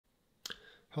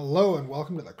Hello and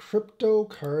welcome to the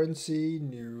Cryptocurrency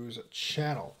News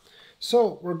channel.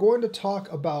 So we're going to talk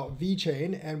about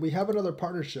Vechain, and we have another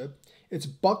partnership. It's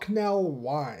Bucknell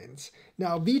Wines.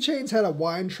 Now Vechain's had a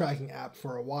wine tracking app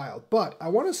for a while, but I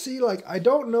want to see, I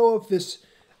don't know if this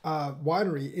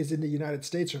winery is in the United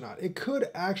States or not. It could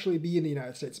actually be in the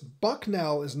United States.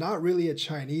 Bucknell is not really a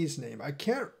Chinese name. I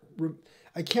can't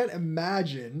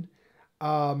imagine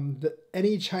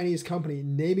any Chinese company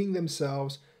naming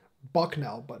themselves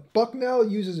Bucknell, but Bucknell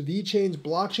uses Vechain's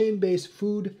blockchain-based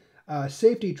food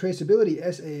safety traceability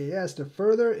SaaS to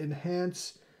further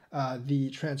enhance the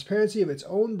transparency of its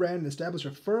own brand and establish a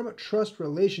firm trust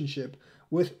relationship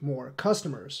with more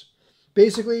customers.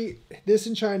 Basically, this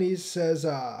in Chinese says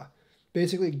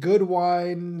basically good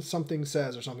wine something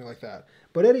says or something like that.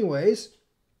 But anyways,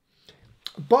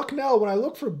 Bucknell, when I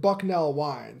look for Bucknell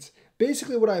wines,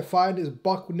 basically what I find is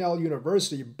Bucknell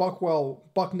University, Bucknell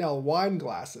wine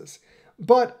glasses.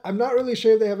 But I'm not really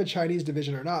sure if they have a Chinese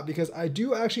division or not, because I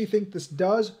do actually think this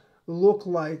does look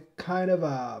like kind of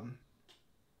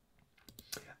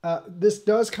a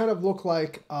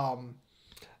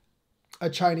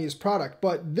Chinese product.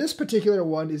 But this particular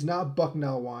one is not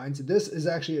Bucknell wines. This is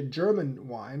actually a German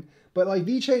wine. But like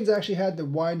Vechain's actually had the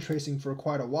wine tracing for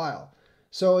quite a while.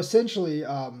 So essentially,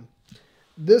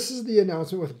 this is the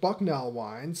announcement with Bucknell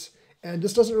Wines, and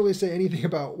this doesn't really say anything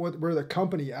about where the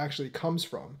company actually comes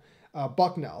from,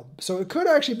 Bucknell. So it could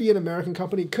actually be an American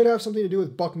company. It could have something to do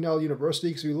with Bucknell University,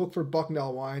 because if you look for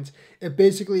Bucknell Wines, it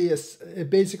basically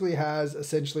has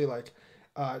essentially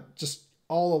just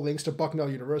all the links to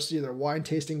Bucknell University, their wine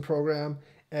tasting program,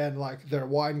 and like their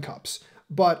wine cups.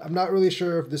 But I'm not really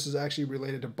sure if this is actually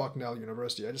related to Bucknell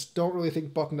University. I just don't really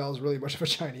think Bucknell is really much of a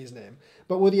Chinese name.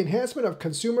 But with the enhancement of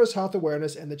consumers' health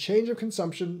awareness and the change of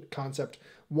consumption concept,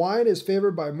 wine is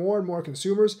favored by more and more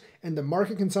consumers, and the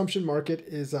consumption market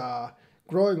is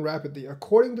growing rapidly.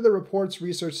 According to the report's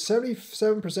research,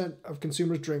 77% of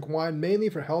consumers drink wine mainly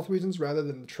for health reasons rather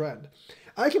than the trend.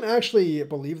 I can actually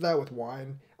believe that with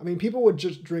wine. I mean, people would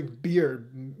just drink beer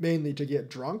mainly to get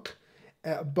drunk.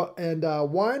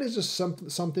 Wine is just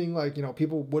something like,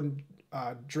 people wouldn't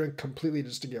drink completely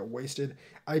just to get wasted.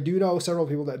 I do know several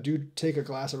people that do take a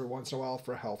glass every once in a while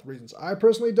for health reasons. I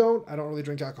personally don't. I don't really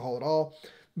drink alcohol at all,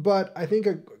 but I think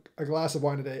a glass of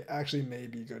wine a day actually may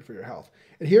be good for your health.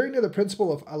 Adhering to the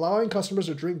principle of allowing customers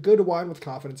to drink good wine with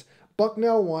confidence,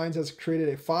 Bucknell Wines has created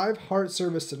a 5-heart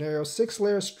service scenario,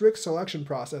 6-layer strict selection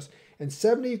process, and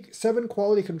 77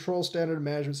 quality control standard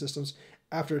management systems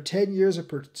after 10 years of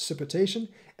precipitation,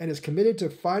 and is committed to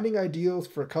finding ideals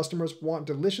for customers who want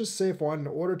delicious, safe wine in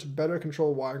order to better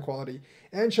control wine quality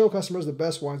and show customers the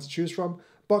best wines to choose from.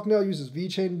 Bucknell uses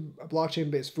Vechain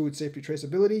blockchain-based food safety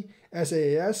traceability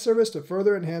SaaS service to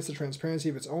further enhance the transparency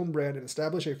of its own brand and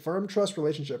establish a firm trust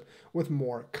relationship with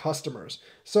more customers.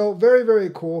 So very, very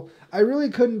cool. I really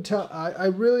couldn't tell. I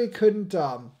really couldn't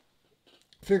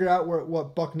figure out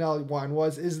what Bucknell wine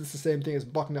was. Is this the same thing as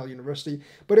Bucknell University?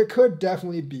 But it could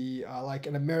definitely be like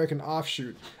an American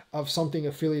offshoot of something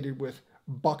affiliated with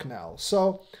Bucknell.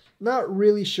 So not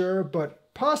really sure,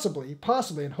 but possibly,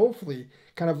 and hopefully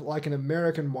kind of like an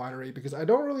American winery, because I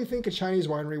don't really think a Chinese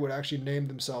winery would actually name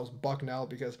themselves Bucknell,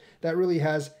 because that really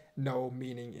has no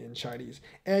meaning in Chinese.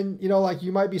 And,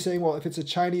 you might be saying, well, if it's a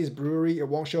Chinese brewery, it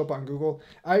won't show up on Google.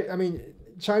 I mean,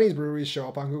 Chinese breweries show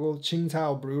up on Google.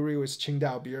 Qingdao Brewery was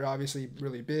Qingdao beer, obviously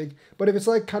really big. But if it's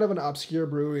like kind of an obscure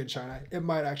brewery in China, it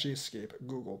might actually escape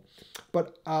Google.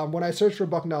 But when I search for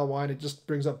Bucknell wine, it just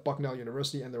brings up Bucknell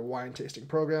University and their wine tasting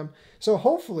program. So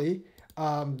hopefully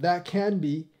that can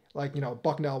be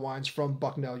Bucknell wines from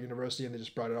Bucknell University, and they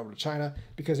just brought it over to China,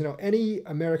 because, any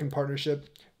American partnership,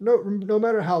 no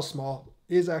matter how small,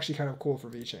 is actually kind of cool for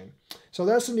Vechain. So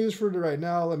that's the news for right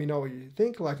now. Let me know what you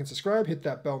think. Like and subscribe. Hit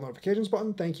that bell notifications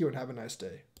button. Thank you and have a nice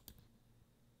day.